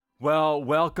Well,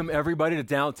 welcome everybody to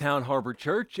Downtown Harbor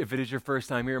Church. If it is your first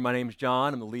time here, my name is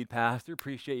John. I'm the lead pastor.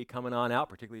 Appreciate you coming on out,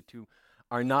 particularly to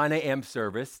our 9 a.m.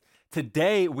 service.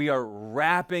 Today, we are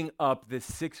wrapping up this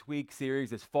 6-week series,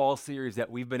 this fall series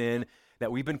that we've been in,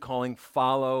 that we've been calling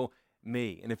Follow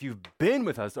Me. And if you've been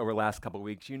with us over the last couple of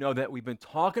weeks, you know that we've been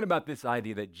talking about this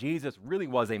idea that Jesus really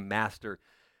was a master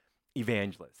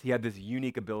evangelist. He had this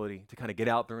unique ability to kind of get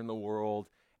out there in the world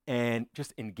and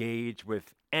just engage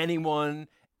with anyone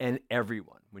and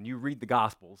everyone. When you read the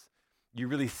Gospels, you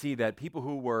really see that people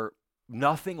who were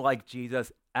nothing like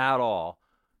Jesus at all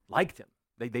liked him.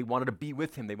 They wanted to be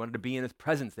with him. They wanted to be in his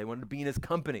presence. They wanted to be in his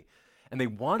company. And they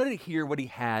wanted to hear what he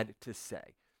had to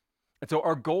say. And so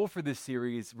our goal for this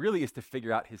series really is to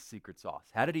figure out his secret sauce.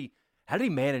 How did he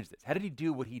manage this? How did he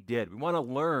do what he did? We want to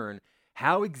learn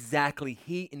how exactly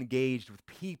he engaged with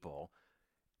people,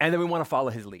 and then we want to follow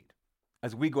his lead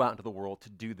as we go out into the world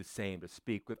to do the same, to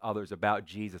speak with others about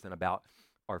Jesus and about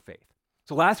our faith.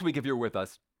 So last week, if you're with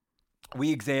us,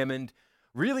 we examined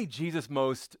really Jesus'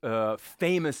 most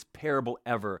famous parable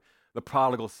ever, the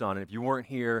prodigal son. And if you weren't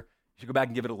here, you should go back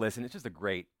and give it a listen. It's just a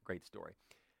great, great story.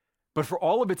 But for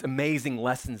all of its amazing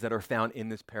lessons that are found in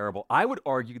this parable, I would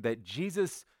argue that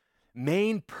Jesus'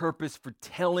 main purpose for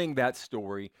telling that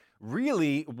story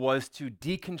really was to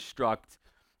deconstruct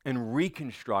and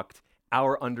reconstruct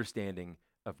our understanding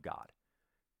of God.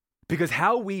 Because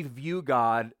how we view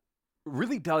God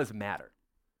really does matter.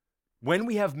 When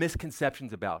we have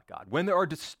misconceptions about God, when there are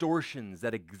distortions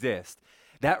that exist,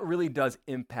 that really does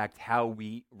impact how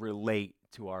we relate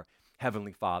to our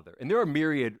Heavenly Father. And there are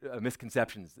myriad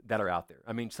misconceptions that are out there.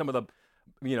 I mean, some of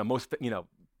the most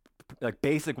like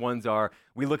basic ones are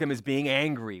we look at him as being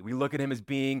angry, we look at him as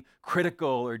being critical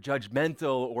or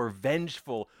judgmental or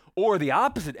vengeful, or the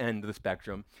opposite end of the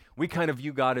spectrum, we kind of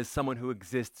view God as someone who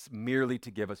exists merely to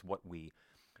give us what we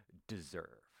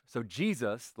deserve. So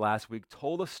Jesus last week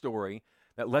told a story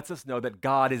that lets us know that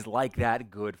God is like that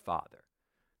good father,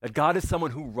 that God is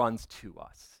someone who runs to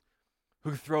us,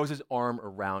 who throws his arm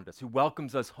around us, who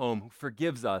welcomes us home, who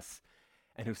forgives us,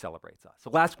 and who celebrates us. So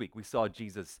last week we saw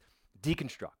Jesus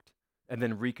deconstruct and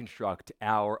then reconstruct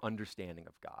our understanding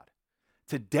of God.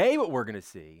 Today, what we're going to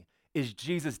see is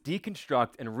Jesus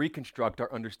deconstruct and reconstruct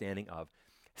our understanding of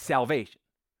salvation.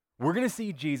 We're going to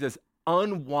see Jesus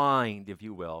unwind, if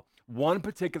you will, one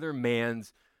particular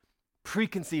man's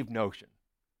preconceived notion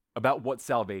about what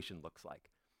salvation looks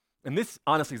like. And this,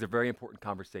 honestly, is a very important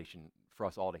conversation for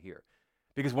us all to hear.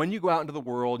 Because when you go out into the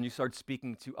world and you start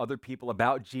speaking to other people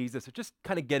about Jesus or just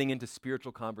kind of getting into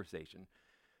spiritual conversation,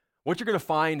 what you're going to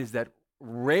find is that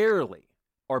rarely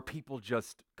are people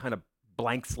just kind of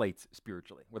blank slates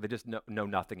spiritually, where they just know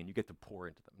nothing and you get to pour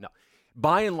into them. No.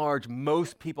 By and large,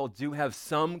 most people do have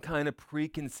some kind of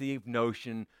preconceived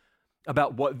notion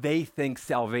about what they think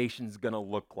salvation is going to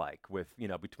look like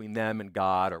between them and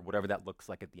God or whatever that looks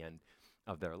like at the end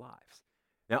of their lives.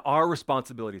 Now, our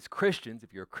responsibility as Christians,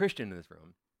 if you're a Christian in this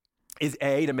room, is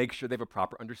A, to make sure they have a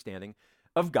proper understanding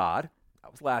of God.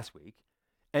 That was last week.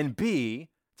 And B,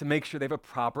 to make sure they have a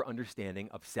proper understanding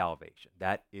of salvation.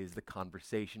 That is the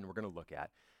conversation we're going to look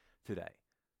at today.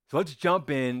 So let's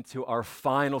jump into our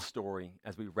final story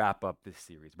as we wrap up this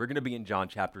series. We're going to be in John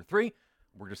chapter 3.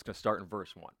 We're just going to start in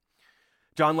verse 1.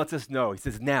 John lets us know, he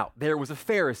says, "Now there was a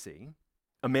Pharisee,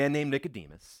 a man named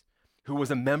Nicodemus, who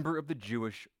was a member of the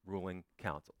Jewish ruling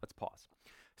council." Let's pause.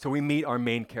 So we meet our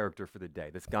main character for the day,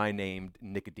 this guy named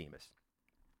Nicodemus.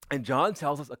 And John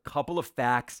tells us a couple of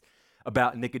facts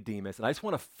about Nicodemus, and I just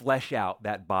want to flesh out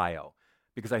that bio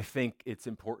because I think it's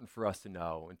important for us to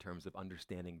know in terms of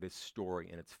understanding this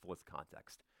story in its fullest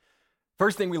context.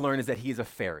 First thing we learn is that he's a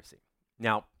Pharisee.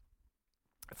 Now,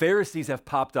 Pharisees have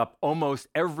popped up almost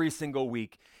every single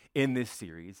week in this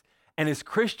series, and as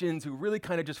Christians who really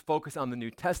kind of just focus on the New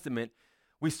Testament,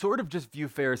 we sort of just view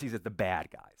Pharisees as the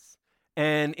bad guys.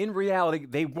 And in reality,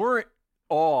 they weren't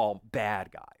all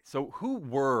bad guys. So who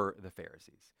were the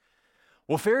Pharisees?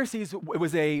 Well, Pharisees, it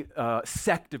was a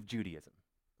sect of Judaism,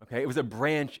 okay? It was a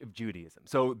branch of Judaism.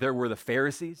 So there were the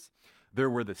Pharisees, there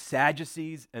were the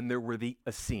Sadducees, and there were the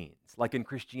Essenes. Like in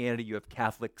Christianity, you have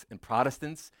Catholics and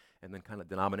Protestants, and then kind of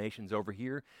denominations over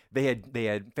here. They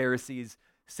had Pharisees,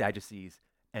 Sadducees,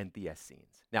 and the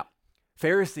Essenes. Now,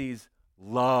 Pharisees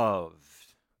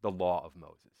loved the law of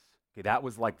Moses. Okay, that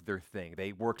was like their thing.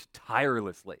 They worked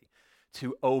tirelessly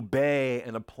to obey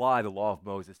and apply the law of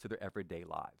Moses to their everyday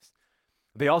lives.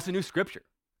 They also knew Scripture,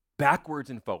 backwards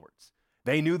and forwards.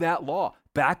 They knew that law,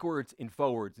 backwards and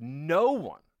forwards. No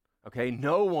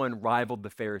one rivaled the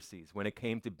Pharisees when it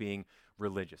came to being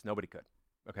religious. Nobody could,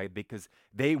 okay, because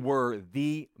they were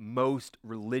the most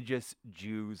religious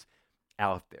Jews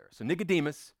out there. So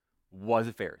Nicodemus was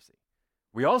a Pharisee.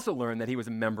 We also learn that he was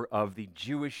a member of the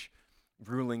Jewish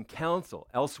ruling council.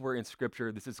 Elsewhere in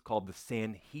Scripture, this is called the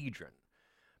Sanhedrin.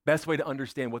 Best way to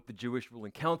understand what the Jewish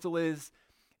ruling council is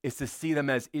to see them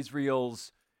as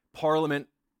Israel's parliament,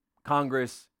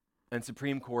 Congress, and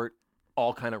Supreme Court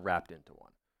all kind of wrapped into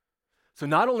one. So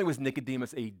not only was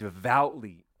Nicodemus a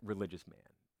devoutly religious man,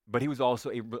 but he was also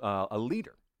a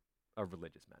leader of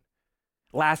religious men.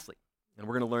 Lastly, and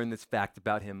we're going to learn this fact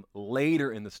about him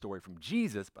later in the story from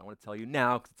Jesus, but I want to tell you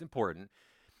now because it's important.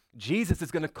 Jesus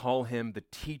is going to call him the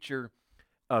teacher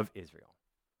of Israel.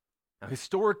 Now,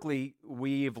 historically,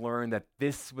 we've learned that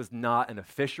this was not an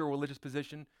official religious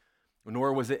position,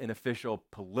 nor was it an official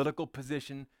political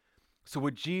position. So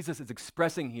what Jesus is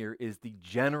expressing here is the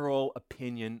general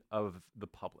opinion of the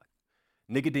public.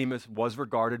 Nicodemus was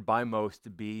regarded by most to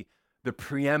be the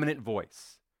preeminent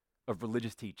voice of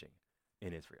religious teaching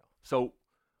in Israel. So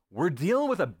we're dealing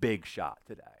with a big shot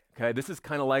today. Okay, this is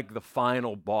kind of like the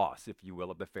final boss, if you will,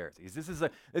 of the Pharisees. This is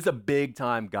a big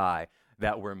time guy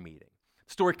that we're meeting.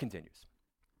 The story continues.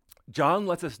 John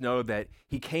lets us know that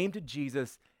he came to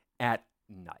Jesus at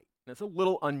night. That's a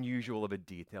little unusual of a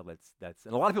detail. That's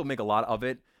and a lot of people make a lot of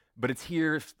it, but it's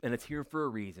here and it's here for a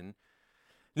reason.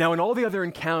 Now, in all the other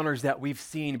encounters that we've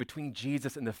seen between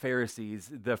Jesus and the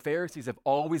Pharisees have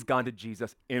always gone to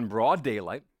Jesus in broad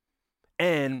daylight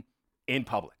and in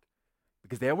public,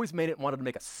 because they always wanted to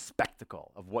make a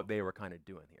spectacle of what they were kind of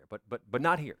doing here, but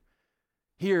not here.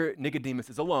 Here, Nicodemus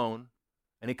is alone,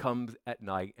 and he comes at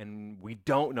night, and we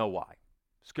don't know why.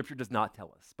 Scripture does not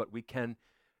tell us, but we can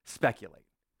speculate.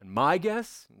 And my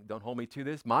guess, don't hold me to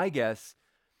this, my guess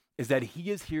is that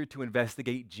he is here to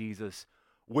investigate Jesus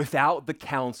without the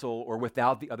council or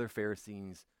without the other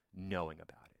Pharisees knowing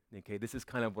about it. Okay, this is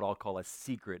kind of what I'll call a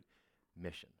secret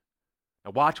mission.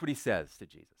 Now watch what he says to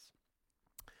Jesus.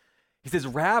 He says,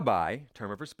 "Rabbi," term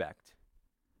of respect,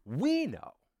 "we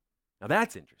know." Now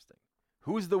that's interesting.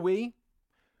 Who's the we?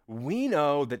 We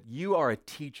know that you are a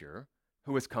teacher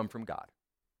who has come from God.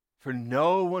 For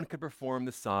no one could perform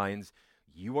the signs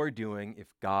you are doing if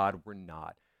God were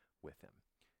not with him.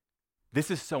 This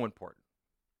is so important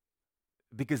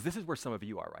because this is where some of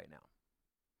you are right now.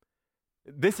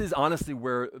 This is honestly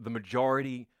where the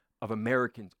majority of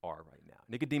Americans are right now.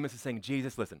 Nicodemus is saying,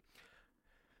 Jesus, listen,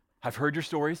 I've heard your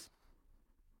stories.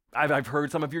 I've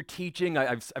heard some of your teaching.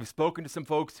 I've spoken to some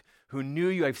folks who knew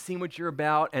you. I've seen what you're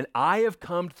about. And I have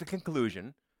come to the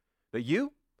conclusion that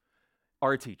you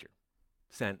are a teacher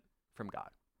sent from God.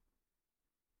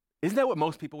 Isn't that what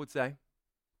most people would say?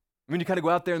 When you kind of go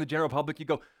out there in the general public, you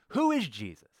go, who is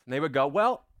Jesus? And they would go,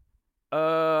 well,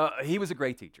 he was a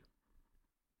great teacher.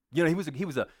 You know,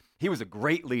 he was a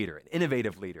great leader, an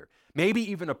innovative leader, maybe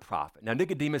even a prophet. Now,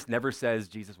 Nicodemus never says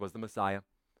Jesus was the Messiah.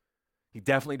 He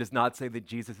definitely does not say that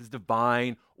Jesus is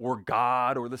divine or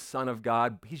God or the Son of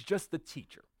God. He's just the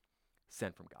teacher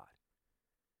sent from God.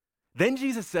 Then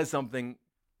Jesus says something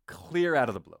clear out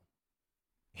of the blue.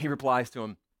 He replies to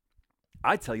him,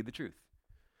 I tell you the truth.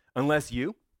 Unless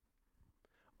you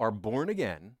are born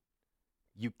again,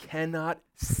 you cannot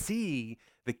see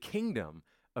the kingdom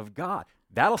of God.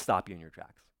 That'll stop you in your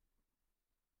tracks.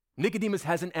 Nicodemus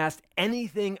hasn't asked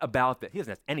anything about that. He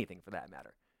hasn't asked anything for that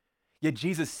matter. Yet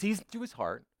Jesus sees into his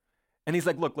heart, and he's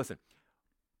like, look, listen,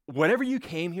 whatever you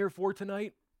came here for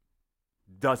tonight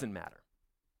doesn't matter.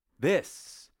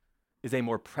 This is a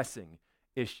more pressing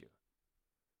issue.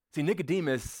 See,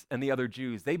 Nicodemus and the other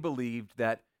Jews, they believed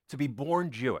that to be born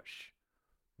Jewish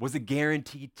was a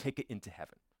guaranteed ticket into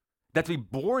heaven. That to be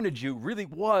born a Jew really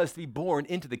was to be born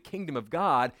into the kingdom of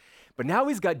God. But now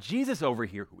he's got Jesus over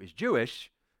here, who is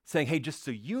Jewish, saying, hey, just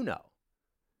so you know,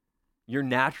 your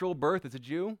natural birth as a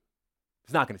Jew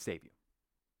is not going to save you.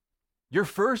 Your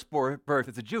first birth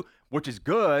as a Jew, which is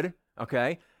good,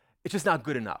 okay, it's just not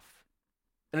good enough.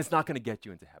 And it's not going to get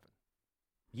you into heaven.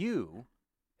 You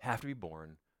have to be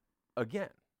born again.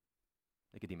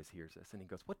 Nicodemus hears this and he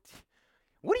goes, What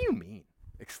do you mean?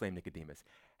 Exclaimed Nicodemus.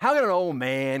 How can an old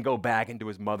man go back into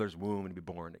his mother's womb and be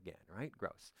born again, right?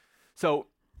 Gross. So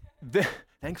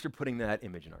thanks for putting that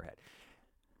image in our head.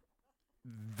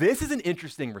 This is an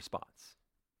interesting response.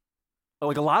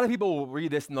 Like a lot of people will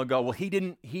read this and they'll go, well, he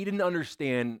didn't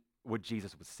understand what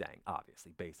Jesus was saying,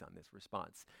 obviously, based on this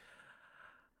response.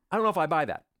 I don't know if I buy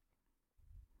that.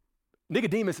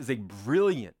 Nicodemus is a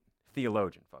brilliant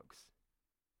theologian, folks.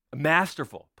 A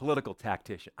masterful political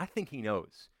tactician. I think he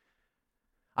knows.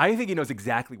 I think he knows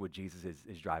exactly what Jesus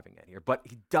is driving at here, but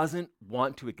he doesn't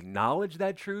want to acknowledge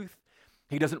that truth.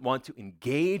 He doesn't want to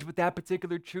engage with that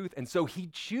particular truth, and so he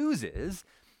chooses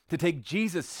to take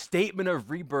Jesus' statement of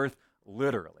rebirth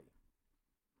literally.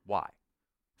 Why? I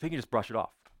think he can just brush it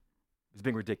off. It's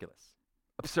being ridiculous,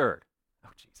 absurd. Oh,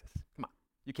 Jesus, come on.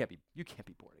 You can't be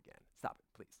born again. Stop it,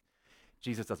 please.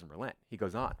 Jesus doesn't relent. He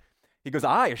goes on. He goes,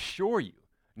 I assure you,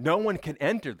 no one can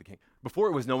enter the kingdom. Before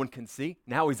it was no one can see.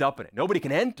 Now he's up in it. Nobody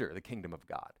can enter the kingdom of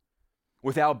God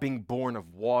without being born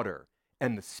of water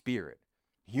and the Spirit.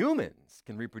 Humans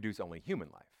can reproduce only human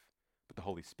life, but the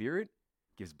Holy Spirit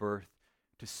gives birth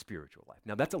to spiritual life.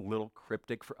 Now that's a little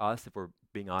cryptic for us if we're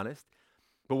being honest,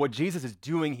 but what Jesus is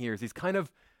doing here is he's kind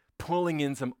of pulling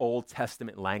in some Old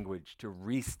Testament language to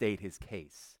restate his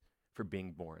case for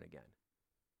being born again.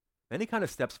 Then he kind of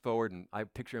steps forward, and I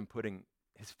picture him putting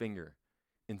his finger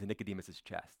into Nicodemus'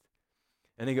 chest.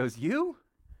 And he goes, you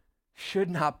should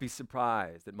not be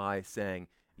surprised at my saying,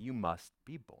 you must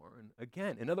be born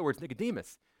again. In other words,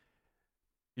 Nicodemus,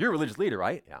 you're a religious leader,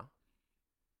 right? Yeah.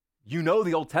 You know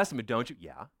the Old Testament, don't you?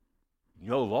 Yeah. You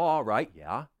know the law, right?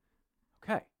 Yeah.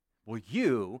 Okay. Well,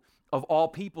 you, of all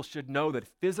people, should know that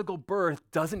physical birth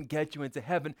doesn't get you into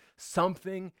heaven.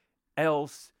 Something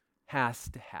else has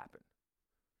to happen.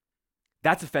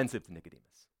 That's offensive to Nicodemus.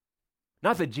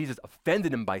 Not that Jesus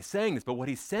offended him by saying this, but what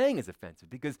he's saying is offensive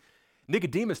because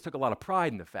Nicodemus took a lot of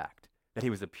pride in the fact that he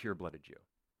was a pure-blooded Jew.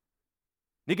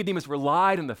 Nicodemus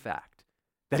relied on the fact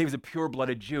that he was a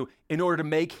pure-blooded Jew in order to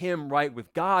make him right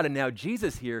with God, and now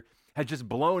Jesus here had just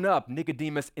blown up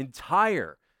Nicodemus'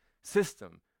 entire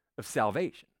system of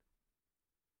salvation.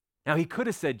 Now, he could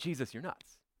have said, Jesus, you're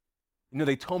nuts. You know,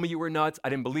 they told me you were nuts. I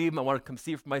didn't believe them. I wanted to come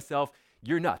see it for myself.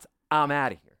 You're nuts. I'm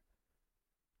out of here.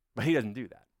 But he doesn't do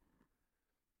that.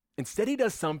 Instead, he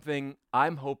does something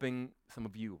I'm hoping some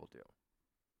of you will do.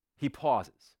 He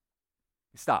pauses.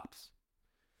 He stops.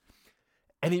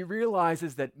 And he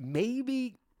realizes that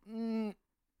maybe,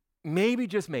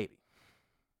 just maybe,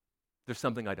 there's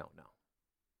something I don't know.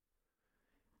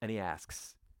 And he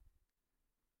asks,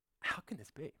 how can this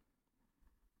be?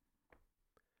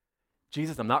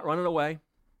 Jesus, I'm not running away.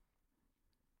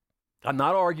 I'm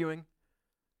not arguing.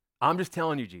 I'm just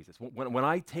telling you, Jesus, when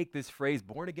I take this phrase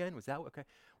born again, was that okay?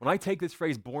 When I take this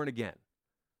phrase born again,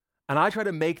 and I try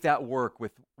to make that work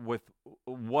with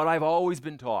what I've always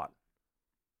been taught,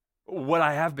 what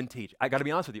I have been teaching, I got to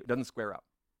be honest with you, it doesn't square up.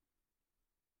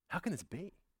 How can this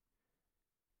be?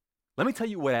 Let me tell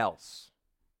you what else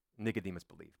Nicodemus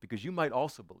believed, because you might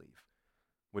also believe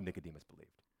what Nicodemus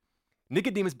believed.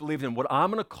 Nicodemus believed in what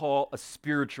I'm going to call a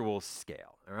spiritual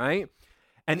scale, all right?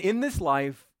 And in this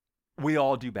life, we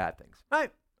all do bad things,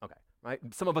 right? Okay, right?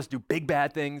 Some of us do big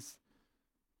bad things.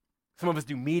 Some of us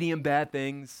do medium bad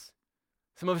things.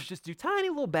 Some of us just do tiny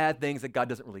little bad things that God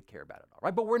doesn't really care about at all,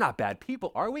 right? But we're not bad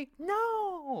people, are we?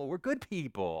 No, we're good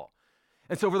people.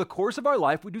 And so over the course of our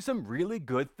life, we do some really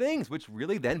good things, which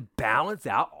really then balance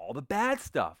out all the bad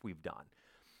stuff we've done.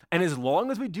 And as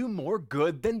long as we do more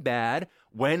good than bad,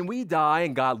 when we die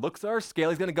and God looks at our scale,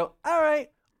 he's going to go, all right,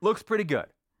 looks pretty good.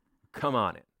 Come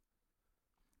on in.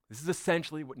 This is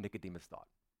essentially what Nicodemus thought,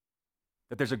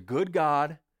 that there's a good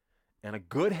God and a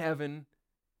good heaven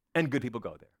and good people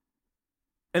go there.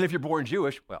 And if you're born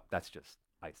Jewish, well, that's just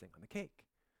icing on the cake.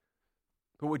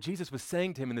 But what Jesus was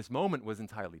saying to him in this moment was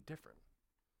entirely different.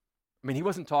 I mean, he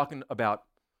wasn't talking about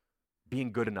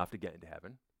being good enough to get into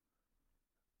heaven.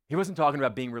 He wasn't talking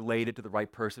about being related to the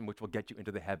right person, which will get you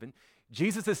into the heaven.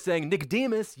 Jesus is saying,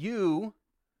 Nicodemus, you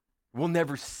will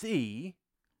never see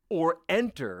or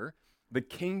enter the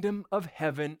kingdom of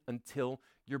heaven until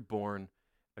you're born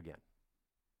again,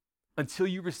 until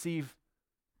you receive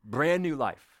brand new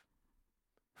life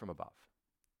from above.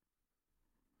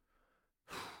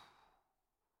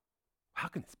 How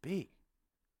can this be?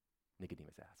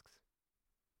 Nicodemus asks.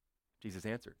 Jesus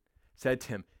answered, said to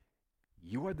him,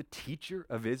 you are the teacher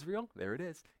of Israel. There it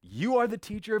is. You are the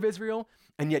teacher of Israel,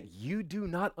 and yet you do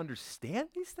not understand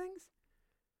these things?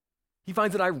 He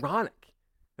finds it ironic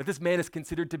that this man is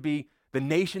considered to be the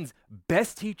nation's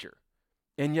best teacher,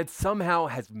 and yet somehow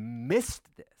has missed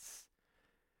this.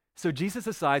 So Jesus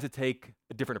decides to take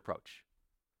a different approach,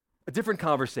 a different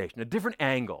conversation, a different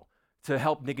angle to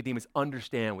help Nicodemus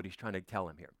understand what he's trying to tell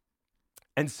him here.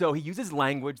 And so he uses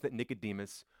language that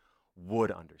Nicodemus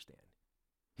would understand.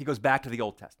 He goes back to the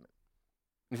Old Testament.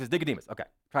 He says, Nicodemus, okay,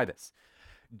 try this.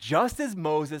 Just as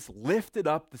Moses lifted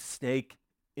up the snake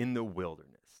in the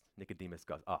wilderness, Nicodemus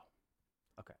goes, oh,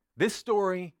 okay. This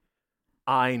story,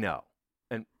 I know.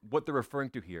 And what they're referring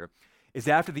to here is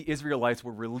after the Israelites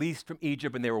were released from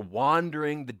Egypt and they were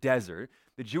wandering the desert,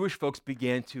 the Jewish folks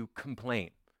began to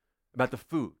complain about the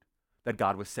food that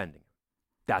God was sending.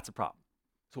 That's a problem.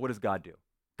 So what does God do?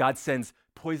 God sends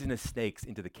poisonous snakes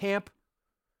into the camp.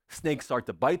 Snakes start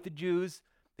to bite the Jews.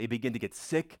 They begin to get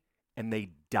sick and they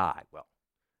die. Well,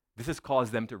 this has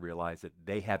caused them to realize that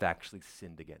they have actually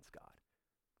sinned against God.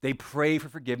 They pray for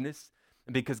forgiveness.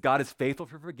 And because God is faithful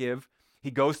to forgive,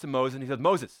 he goes to Moses and he says,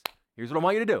 Moses, here's what I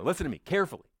want you to do. Listen to me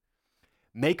carefully.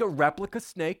 Make a replica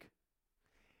snake,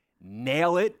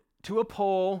 nail it to a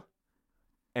pole,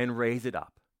 and raise it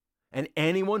up. And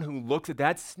anyone who looks at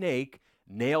that snake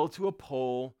nailed to a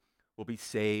pole will be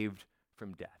saved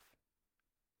from death.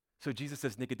 So Jesus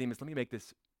says, Nicodemus, let me make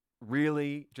this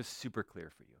really just super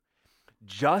clear for you.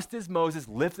 Just as Moses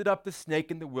lifted up the snake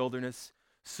in the wilderness,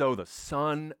 so the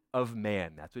Son of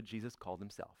Man, that's what Jesus called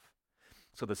himself.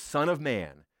 So the Son of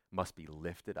Man must be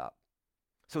lifted up,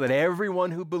 so that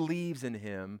everyone who believes in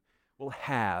him will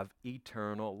have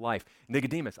eternal life.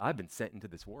 Nicodemus, I've been sent into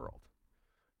this world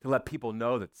to let people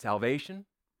know that salvation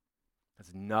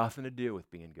has nothing to do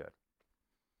with being good.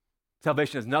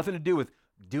 Salvation has nothing to do with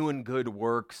doing good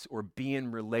works or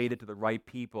being related to the right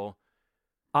people.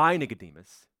 I,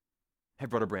 Nicodemus, have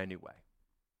brought a brand new way.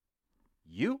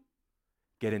 You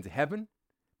get into heaven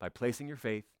by placing your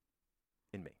faith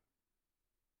in me,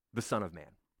 the Son of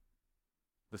Man,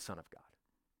 the Son of God.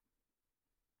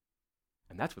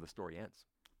 And that's where the story ends.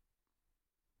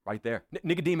 Right there.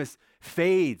 Nicodemus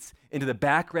fades into the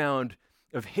background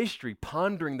of history,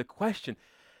 pondering the question,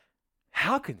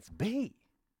 how can this be?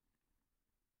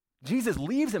 Jesus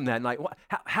leaves him that night.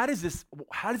 How does this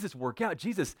work out?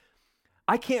 Jesus,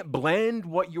 I can't blend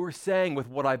what you're saying with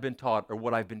what I've been taught or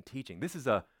what I've been teaching. This is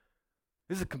a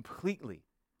completely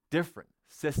different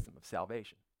system of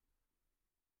salvation.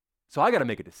 So I got to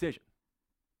make a decision.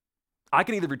 I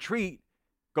can either retreat,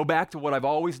 go back to what I've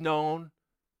always known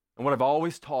and what I've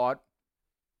always taught,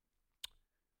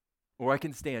 or I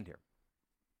can stand here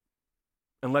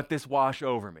and let this wash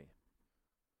over me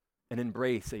and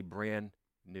embrace a brand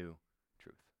new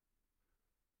truth.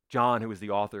 John, who is the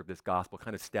author of this gospel,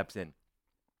 kind of steps in.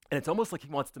 And it's almost like he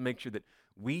wants to make sure that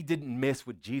we didn't miss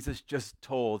what Jesus just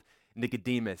told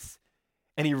Nicodemus.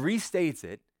 And he restates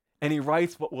it, and he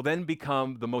writes what will then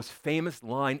become the most famous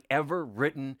line ever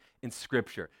written in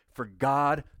Scripture. For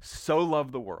God so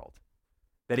loved the world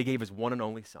that he gave his one and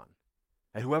only Son,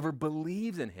 that whoever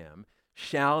believes in him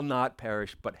shall not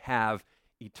perish but have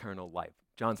eternal life.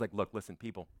 John's like, look, listen,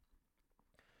 people.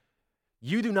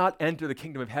 You do not enter the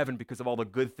kingdom of heaven because of all the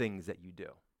good things that you do.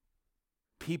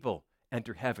 People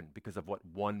enter heaven because of what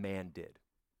one man did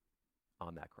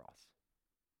on that cross.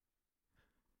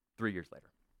 3 years later,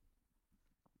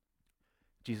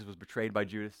 Jesus was betrayed by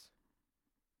Judas,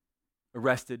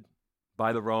 arrested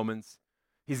by the Romans.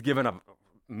 He's given a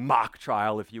mock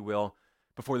trial, if you will,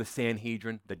 before the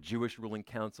Sanhedrin, the Jewish ruling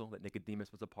council that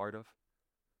Nicodemus was a part of.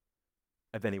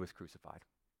 And then he was crucified.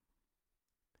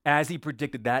 As he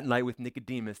predicted that night with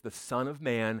Nicodemus, the Son of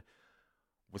Man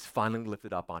was finally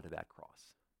lifted up onto that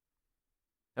cross.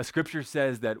 Now, Scripture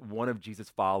says that one of Jesus'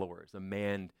 followers, a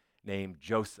man named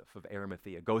Joseph of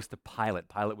Arimathea, goes to Pilate.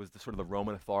 Pilate was sort of the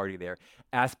Roman authority there.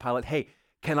 Asks Pilate, hey,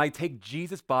 can I take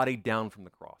Jesus' body down from the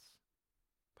cross?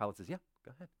 Pilate says, yeah,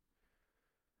 go ahead.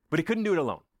 But he couldn't do it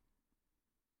alone.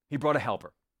 He brought a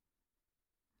helper.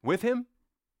 With him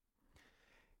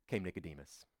came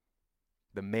Nicodemus,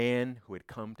 the man who had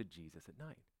come to Jesus at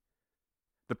night.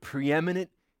 The preeminent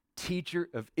teacher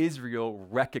of Israel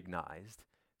recognized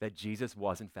that Jesus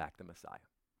was in fact the Messiah.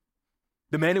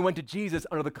 The man who went to Jesus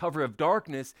under the cover of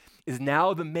darkness is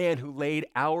now the man who laid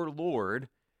our Lord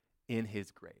in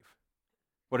his grave.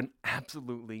 What an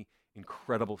absolutely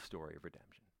incredible story of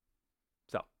redemption.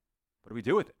 So, what do we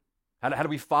do with it? How do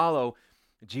we follow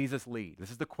Jesus' lead?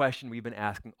 This is the question we've been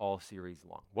asking all series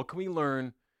long. What can we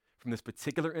learn from this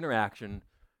particular interaction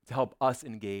to help us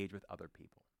engage with other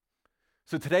people?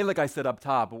 So today, like I said up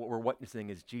top, what we're witnessing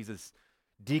is Jesus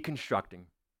deconstructing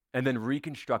and then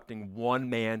reconstructing one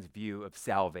man's view of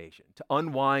salvation, to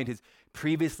unwind his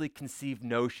previously conceived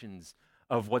notions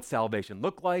of what salvation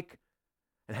looked like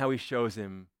and how he shows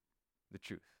him the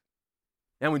truth.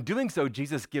 Now, in doing so,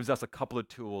 Jesus gives us a couple of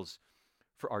tools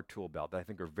for our tool belt that I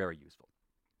think are very useful.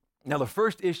 Now, the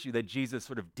first issue that Jesus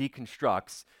sort of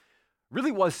deconstructs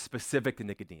really was specific to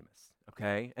Nicodemus,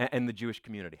 okay, and the Jewish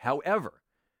community. However,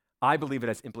 I believe it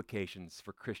has implications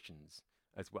for Christians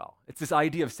as well. It's this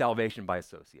idea of salvation by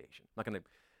association. I'm not going to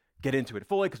get into it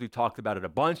fully because we've talked about it a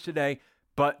bunch today,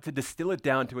 but to distill it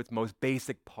down to its most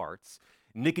basic parts,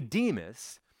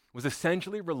 Nicodemus was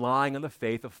essentially relying on the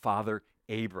faith of Father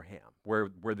Abraham, where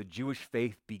the Jewish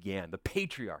faith began, the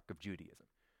patriarch of Judaism.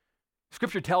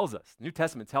 Scripture tells us, the New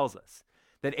Testament tells us,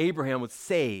 that Abraham was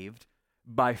saved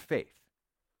by faith.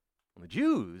 Well, the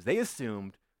Jews, they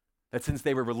assumed that since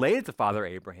they were related to Father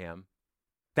Abraham,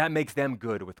 that makes them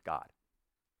good with God.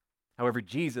 However,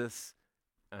 Jesus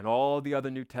and all the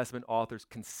other New Testament authors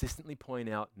consistently point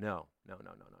out, no.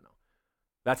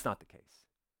 That's not the case.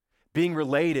 Being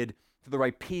related to the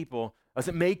right people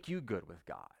doesn't make you good with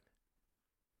God.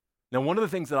 Now, one of the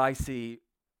things that I see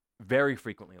very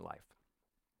frequently in life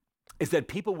is that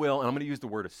people will, and I'm going to use the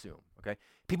word assume, okay?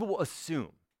 People will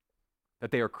assume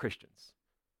that they are Christians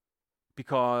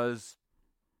because,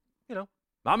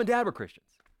 mom and dad were Christians.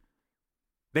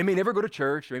 They may never go to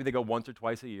church, or maybe they go once or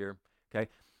twice a year, okay?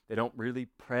 They don't really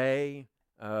pray.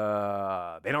 They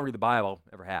don't read the Bible,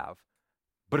 ever have.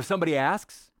 But if somebody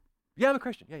asks, yeah, I'm a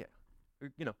Christian. Yeah.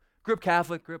 Grew up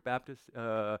Catholic, grew up Baptist.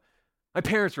 My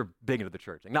parents were big into the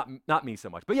church. Not me so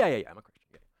much, but yeah, I'm a Christian.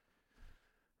 Yeah.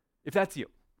 If that's you,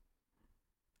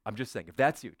 I'm just saying, if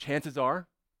that's you, chances are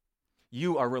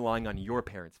you are relying on your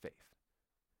parents' faith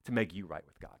to make you right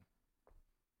with God.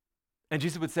 And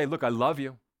Jesus would say, look, I love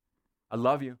you. I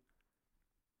love you.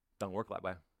 Doesn't work that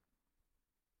way.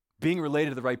 Being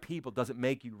related to the right people doesn't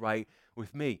make you right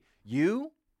with me.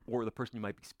 You, or the person you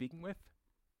might be speaking with,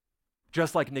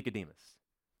 just like Nicodemus,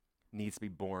 needs to be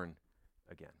born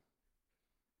again.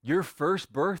 Your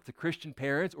first birth to Christian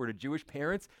parents or to Jewish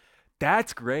parents,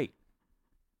 that's great.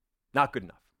 Not good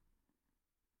enough.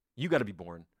 You got to be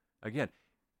born again.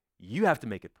 You have to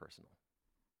make it personal.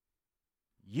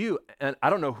 And I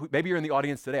don't know who, maybe you're in the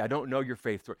audience today, I don't know your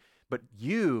faith story, but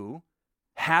you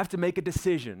have to make a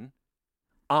decision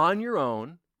on your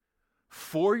own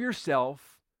for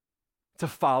yourself to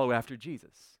follow after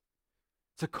Jesus,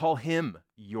 to call him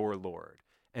your Lord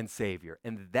and Savior.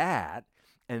 And that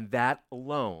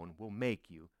alone will make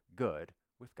you good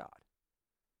with God.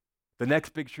 The next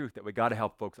big truth that we got to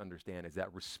help folks understand is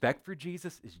that respect for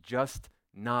Jesus is just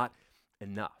not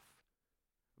enough.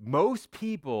 Most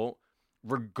people,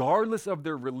 regardless of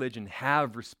their religion,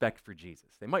 have respect for Jesus.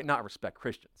 They might not respect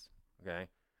Christians, okay?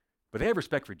 But they have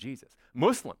respect for Jesus.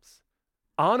 Muslims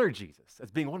honor Jesus as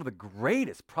being one of the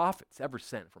greatest prophets ever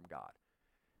sent from God.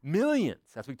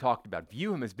 Millions, as we talked about,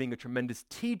 view him as being a tremendous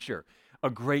teacher,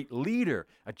 a great leader,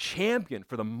 a champion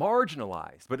for the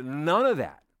marginalized. But none of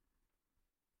that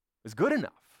is good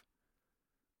enough.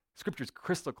 Scripture is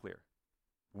crystal clear.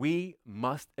 We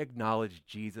must acknowledge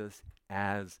Jesus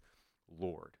as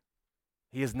Lord.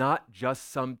 He is not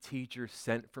just some teacher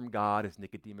sent from God, as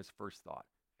Nicodemus first thought.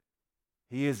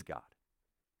 He is God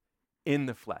in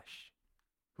the flesh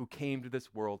who came to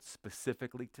this world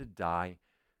specifically to die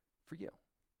for you.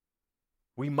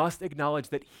 We must acknowledge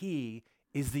that he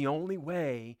is the only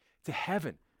way to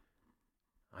heaven.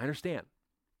 I understand.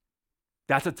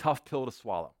 That's a tough pill to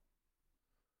swallow.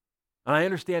 And I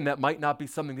understand that might not be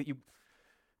something that you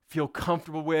feel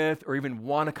comfortable with or even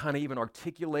want to kind of even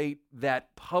articulate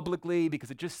that publicly because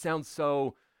it just sounds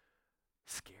so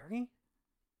scary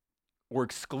or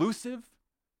exclusive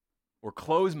or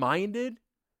closed-minded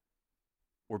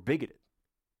or bigoted.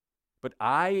 But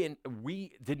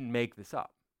we didn't make this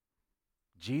up.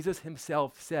 Jesus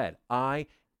himself said, I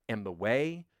am the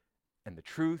way and the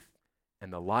truth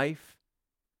and the life.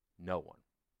 No one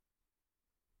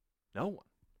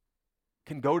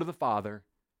can go to the Father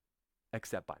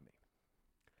except by me.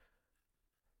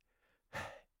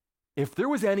 If there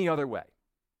was any other way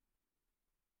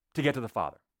to get to the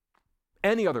Father,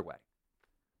 any other way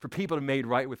for people to be made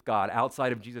right with God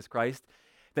outside of Jesus Christ,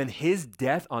 then his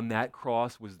death on that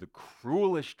cross was the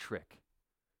cruelest trick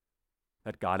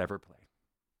that God ever played.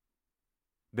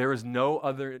 There is no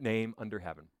other name under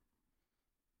heaven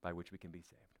by which we can be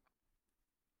saved.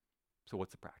 So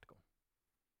what's the practical?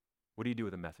 What do you do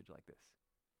with a message like this?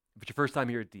 If it's your first time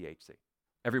here at DHC,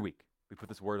 every week we put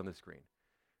this word on the screen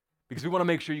because we want to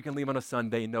make sure you can leave on a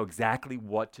Sunday and know exactly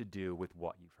what to do with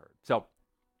what you've heard. So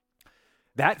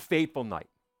that fateful night,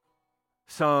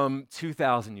 some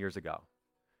 2,000 years ago,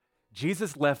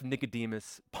 Jesus left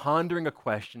Nicodemus pondering a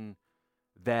question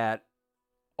that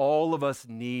all of us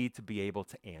need to be able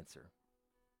to answer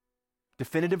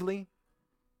definitively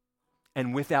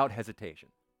and without hesitation.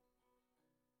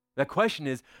 That question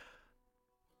is,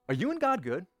 are you and God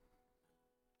good?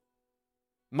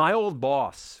 My old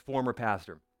boss, former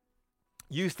pastor,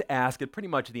 used to ask at pretty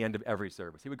much the end of every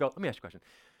service. He would go, let me ask you a question.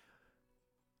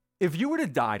 If you were to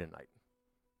die tonight,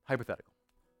 hypothetical,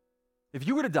 if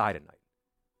you were to die tonight,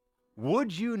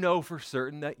 would you know for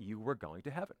certain that you were going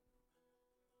to heaven?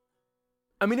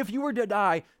 I mean, if you were to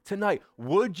die tonight,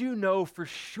 would you know for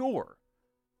sure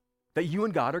that you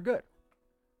and God are good?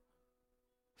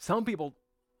 Some people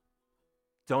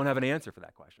don't have an answer for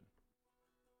that question.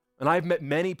 And I've met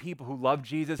many people who love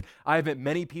Jesus. I've met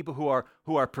many people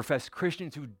who are professed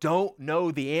Christians who don't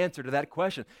know the answer to that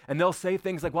question. And they'll say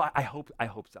things like, well, I hope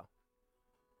so.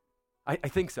 I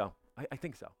think so. I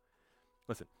think so.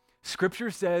 Listen, Scripture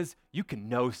says you can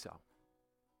know so.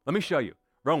 Let me show you.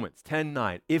 Romans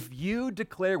 10:9. If you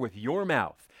declare with your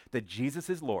mouth that Jesus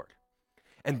is Lord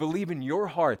and believe in your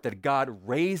heart that God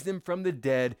raised him from the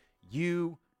dead,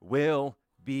 you will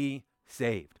be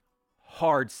saved.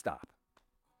 Hard stop.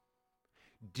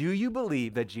 Do you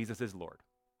believe that Jesus is Lord?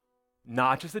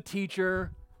 Not just a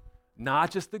teacher,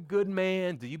 not just a good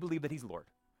man. Do you believe that he's Lord?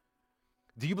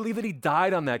 Do you believe that he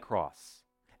died on that cross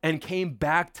and came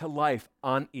back to life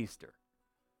on Easter?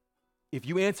 If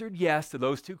you answered yes to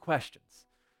those two questions,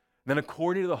 then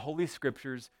according to the Holy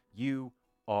Scriptures, you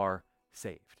are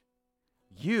saved.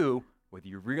 You, whether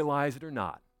you realize it or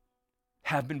not,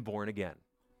 have been born again.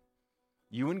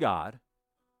 You and God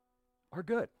are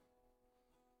good.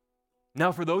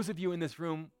 Now, for those of you in this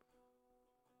room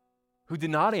who did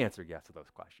not answer yes to those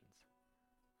questions,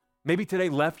 maybe today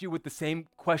left you with the same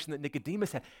question that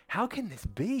Nicodemus had. How can this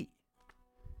be?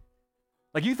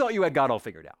 Like you thought you had God all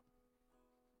figured out.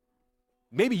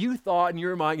 Maybe you thought in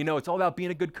your mind, it's all about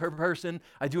being a good person.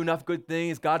 I do enough good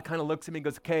things. God kind of looks at me and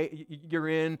goes, okay, you're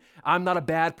in. I'm not a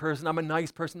bad person. I'm a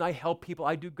nice person. I help people.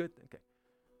 I do good things. Okay.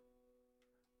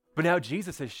 But now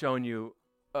Jesus has shown you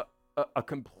a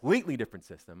completely different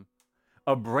system,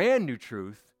 a brand new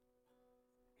truth,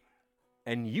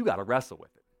 and you got to wrestle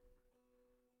with it.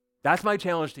 That's my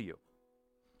challenge to you.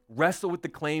 Wrestle with the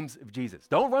claims of Jesus.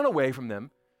 Don't run away from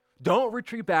them. Don't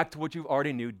retreat back to what you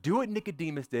already knew. Do what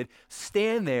Nicodemus did.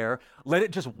 Stand there. Let it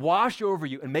just wash over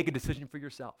you and make a decision for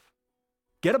yourself.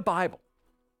 Get a Bible.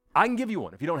 I can give you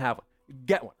one if you don't have one.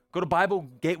 Get one. Go to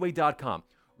BibleGateway.com.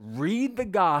 Read the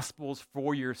Gospels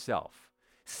for yourself.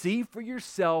 See for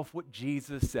yourself what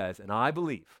Jesus says. And I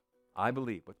believe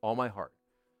with all my heart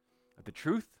that the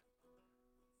truth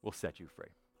will set you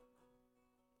free.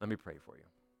 Let me pray for you.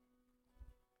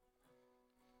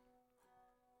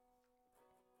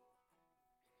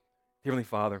 Heavenly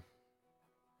Father,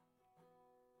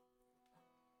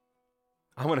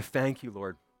 I want to thank you,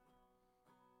 Lord,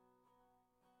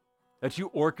 that you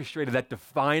orchestrated that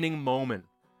defining moment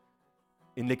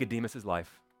in Nicodemus'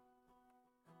 life.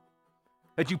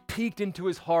 That you peeked into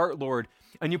his heart, Lord,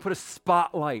 and you put a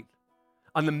spotlight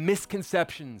on the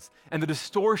misconceptions and the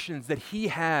distortions that he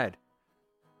had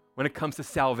when it comes to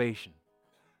salvation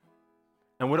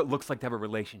and what it looks like to have a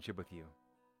relationship with you.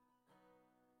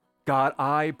 God,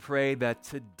 I pray that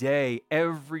today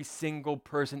every single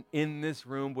person in this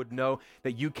room would know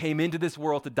that you came into this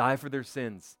world to die for their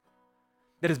sins.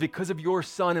 That is because of your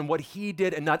Son and what he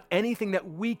did and not anything that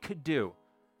we could do,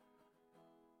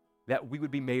 that we would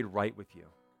be made right with you.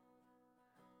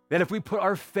 That if we put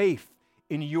our faith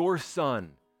in your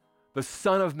Son, the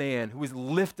Son of Man who was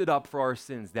lifted up for our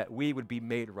sins, that we would be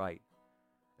made right.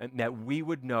 And that we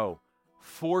would know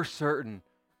for certain,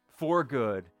 for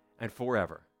good, and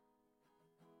forever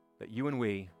that you and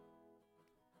we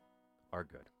are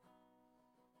good.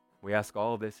 We ask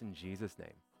all of this in Jesus'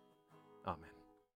 name. Amen.